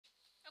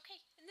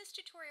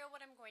this tutorial,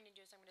 what I'm going to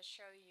do is I'm going to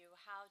show you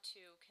how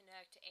to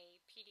connect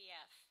a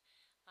PDF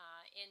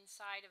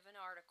inside of an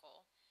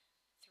article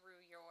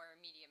through your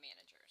media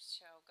manager.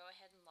 So go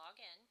ahead and log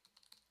in.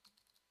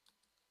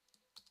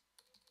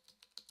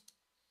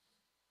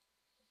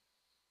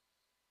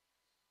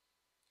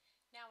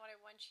 Now what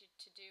I want you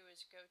to do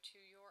is go to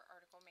your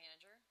article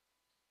manager,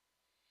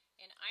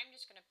 and I'm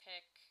going to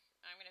pick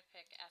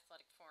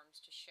athletic forms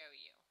to show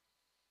you.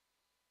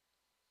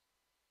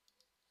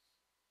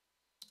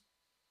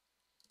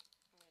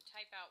 I'm going to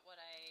type out what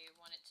I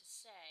want it to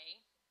say,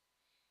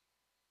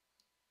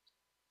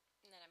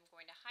 and then I'm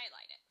going to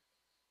highlight it.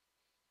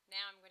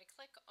 Now I'm going to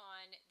click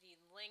on the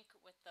link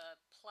with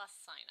the plus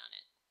sign on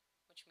it,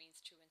 which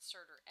means to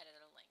insert or edit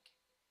a link.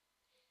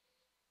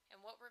 And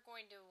what we're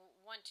going to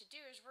want to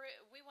do is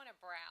we want to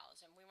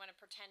browse, and we want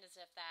to pretend as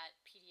if that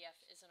PDF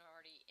isn't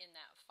already in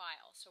that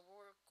file. So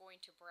we're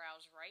going to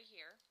browse right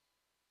here.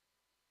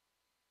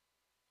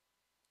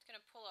 It's going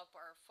to pull up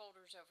our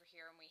folders over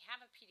here, and we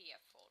have a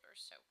PDF folder,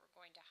 so we're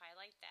going to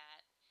highlight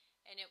that,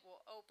 and it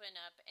will open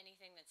up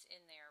anything that's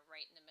in there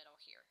right in the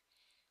middle here.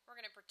 We're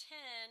going to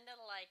pretend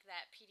like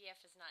that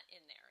PDF is not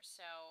in there.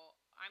 So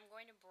I'm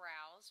going to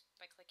browse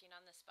by clicking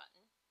on this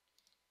button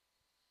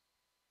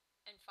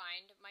and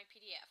find my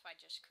PDF I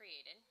just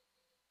created.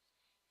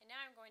 And now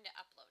I'm going to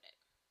upload it.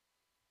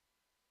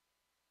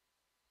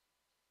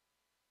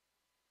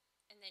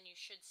 And then you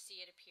should see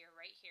it appear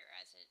right here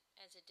as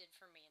it did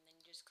for me. And then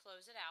you just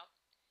close it out.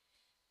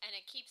 And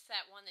it keeps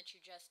that one that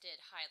you just did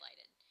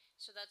highlighted.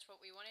 So that's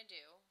what we want to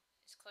do,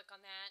 is click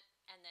on that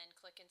and then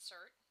click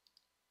Insert.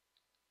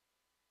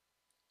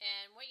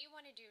 And what you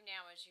want to do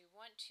now is you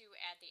want to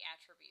add the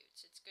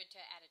attributes. It's good to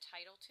add a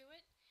title to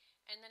it,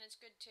 and then it's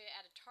good to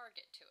add a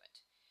target to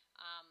it.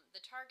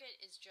 The target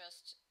is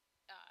just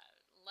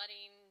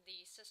letting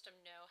the system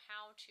know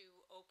how to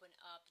open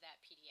up that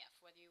PDF,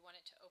 whether you want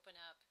it to open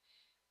up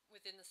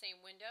within the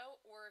same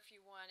window or if you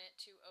want it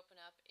to open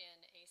up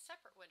in a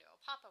separate window, a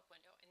pop-up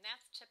window. And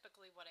that's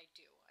typically what I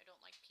do. I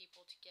don't like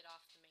people to get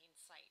off the main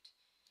site.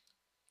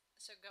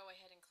 So go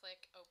ahead and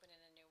click Open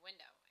in a new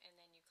window, and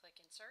then you click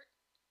Insert,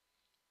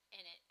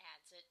 and it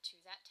adds it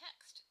to that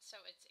text. So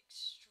it's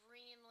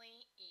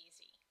extremely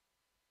easy.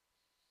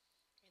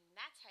 And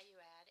that's how you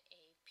add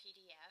a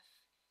PDF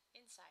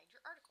inside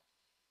your article.